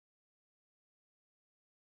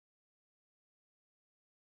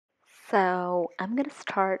So I'm gonna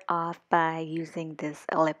start off by using this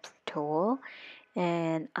ellipse tool,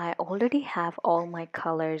 and I already have all my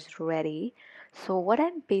colors ready. So what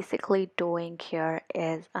I'm basically doing here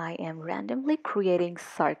is I am randomly creating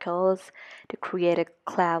circles to create a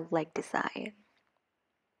cloud-like design.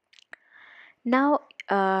 Now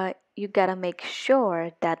you gotta make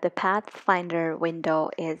sure that the Pathfinder window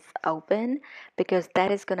is open because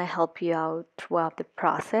that is gonna help you out throughout the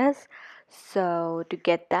process. So to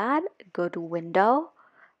get that, go to Window,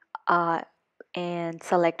 uh, and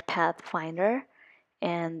select Pathfinder,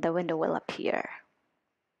 and the window will appear.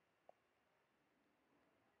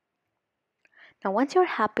 Now once you're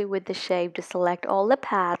happy with the shape, just select all the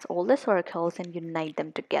paths, all the circles, and unite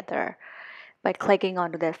them together by clicking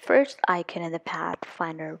onto the first icon in the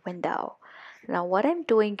Pathfinder window. Now what I'm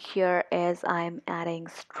doing here is I'm adding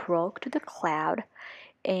stroke to the cloud,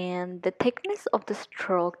 and the thickness of the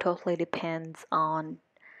stroke totally depends on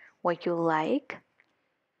what you like.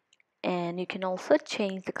 And you can also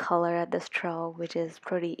change the color of the stroke, which is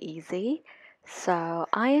pretty easy. So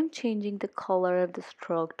I am changing the color of the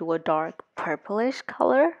stroke to a dark purplish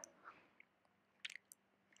color.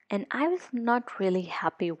 And I was not really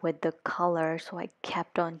happy with the color, so I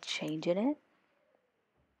kept on changing it.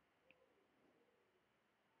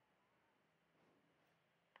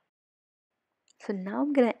 So now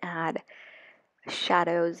I'm gonna add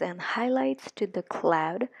shadows and highlights to the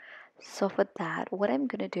cloud. So for that, what I'm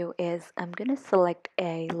gonna do is I'm gonna select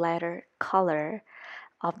a lighter color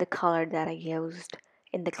of the color that I used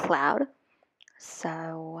in the cloud.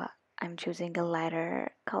 So I'm choosing a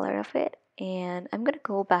lighter color of it, and I'm gonna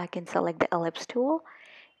go back and select the ellipse tool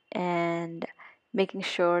and making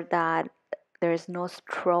sure that there is no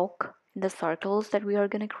stroke in the circles that we are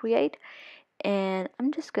gonna create. And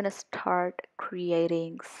I'm just gonna start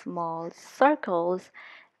creating small circles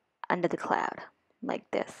under the cloud like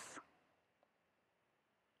this.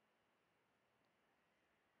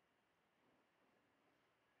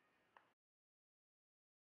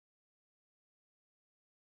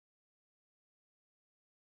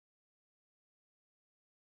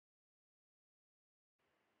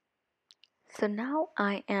 So now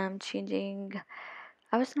I am changing.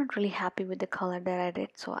 I was not really happy with the color that I did,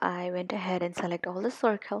 so I went ahead and select all the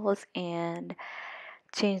circles and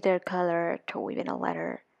change their color to even a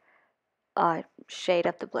lighter shade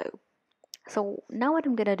of the blue. So now what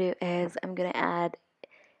I'm gonna do is I'm gonna add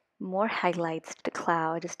more highlights to the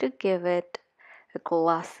cloud just to give it a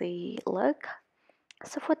glossy look.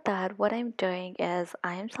 So for that, what I'm doing is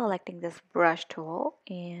I am selecting this brush tool,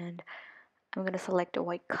 and I'm gonna select a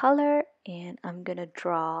white color, and I'm gonna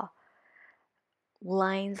draw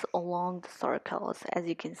lines along the circles. As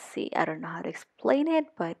you can see, I don't know how to explain it,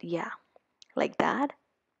 but yeah, like that.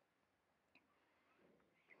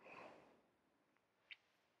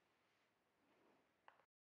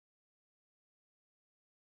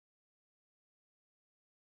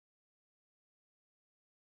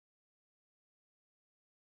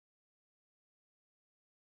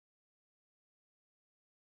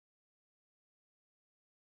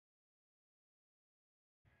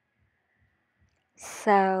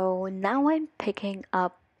 So now I'm picking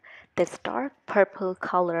up this dark purple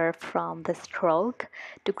color from the stroke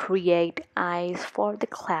to create eyes for the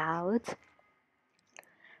clouds.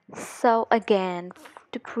 So again,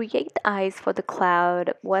 to create the eyes for the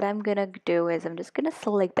cloud, what I'm gonna do is I'm just gonna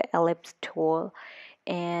select the ellipse tool,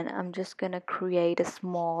 and I'm just gonna create a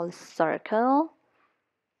small circle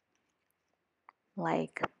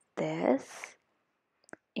like this,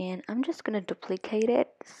 and I'm just gonna duplicate it.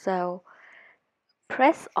 So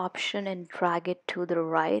press Option and drag it to the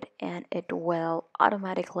right, and it will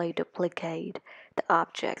automatically duplicate the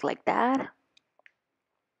object like that.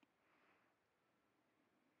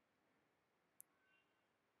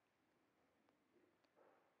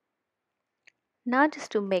 Now just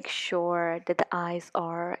to make sure that the eyes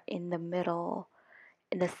are in the middle,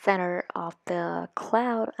 in the center of the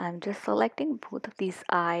cloud, I'm just selecting both of these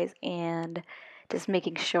eyes and just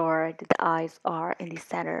making sure that the eyes are in the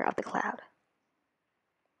center of the cloud.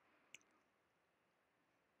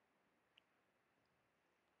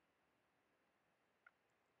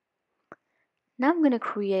 Now I'm going to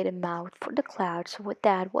create a mouth for the cloud. So with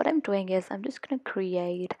that, what I'm doing is I'm just going to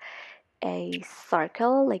create a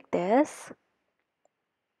circle like this.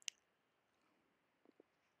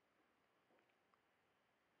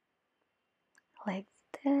 Like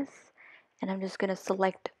this. And I'm just going to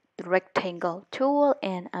select the rectangle tool,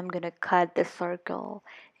 and I'm going to cut the circle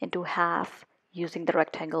into half using the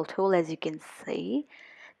rectangle tool, as you can see.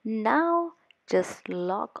 Now just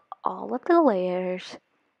lock all of the layers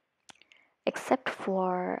except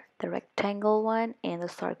for the rectangle one and the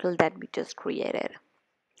circle that we just created.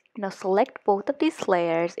 Now select both of these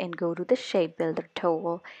layers and go to the shape builder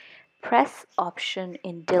tool. Press option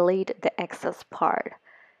and delete the excess part.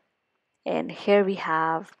 And here we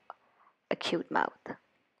have a cute mouth.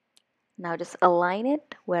 Now just align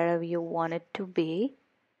it wherever you want it to be,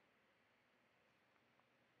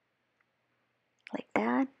 like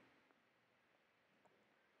that.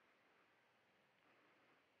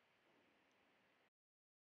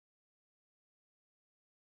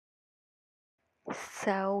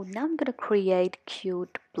 So now I'm gonna create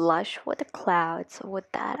cute blush for the clouds. So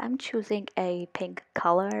with that, I'm choosing a pink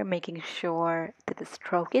color, making sure that the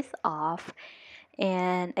stroke is off.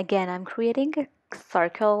 And again, I'm creating a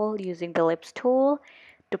circle using the ellipse tool,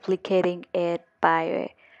 duplicating it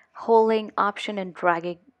by holding option and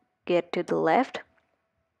dragging it to the left.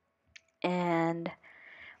 And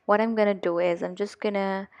what I'm gonna do is I'm just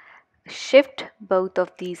gonna shift both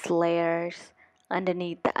of these layers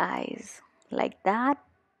underneath the eyes like that.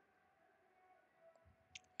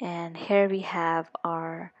 And here we have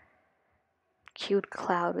our cute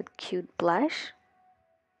cloud with cute blush.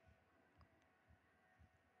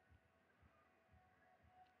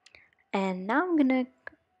 And now I'm gonna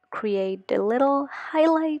create a little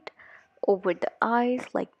highlight over the eyes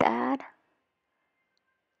like that.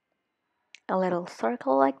 A little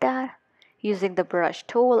circle like that using the brush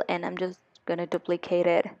tool, and I'm just gonna duplicate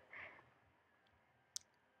it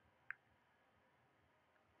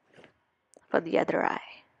for the other eye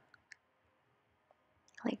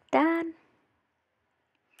like that.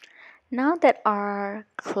 Now that our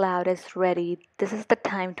cloud is ready, this is the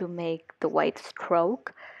time to make the white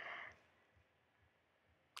stroke.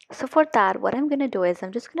 So for that, what I'm gonna do is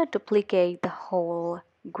I'm just gonna duplicate the whole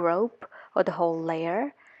group or the whole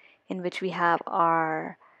layer in which we have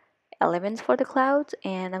our elements for the clouds,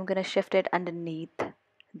 and I'm gonna shift it underneath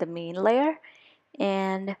the main layer,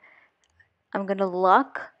 and I'm gonna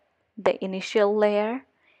lock the initial layer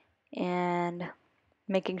and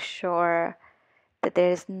making sure that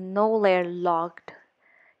there is no layer locked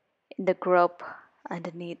in the group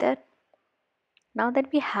underneath it. Now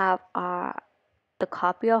that we have the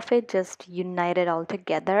copy of it, just unite it all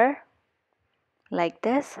together like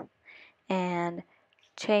this and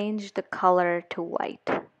change the color to white.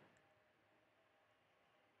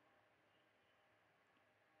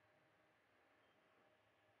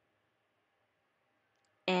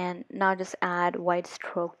 And now just add white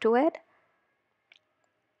stroke to it.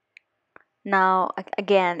 Now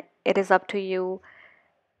again, it is up to you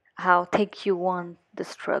how thick you want the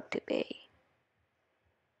stroke to be.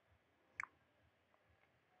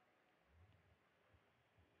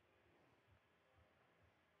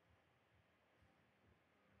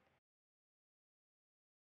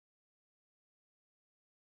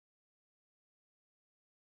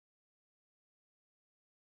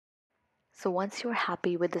 So once you're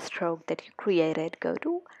happy with the stroke that you created, go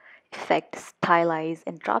to Effect, Stylize,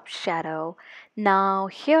 and Drop Shadow. Now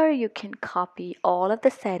here you can copy all of the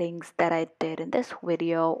settings that I did in this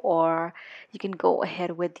video, or you can go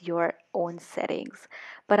ahead with your own settings.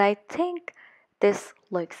 But I think this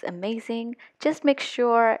looks amazing. Just make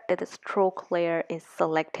sure that the stroke layer is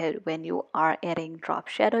selected when you are adding drop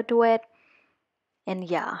shadow to it. And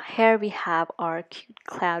yeah, here we have our cute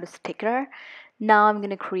cloud sticker. Now I'm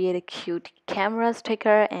gonna create a cute camera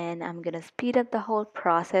sticker, and I'm gonna speed up the whole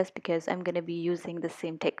process because I'm gonna be using the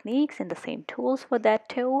same techniques and the same tools for that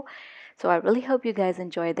too. So I really hope you guys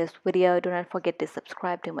enjoyed this video. Do not forget to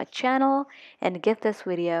subscribe to my channel and give this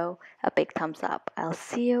video a big thumbs up. I'll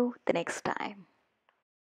see you the next time.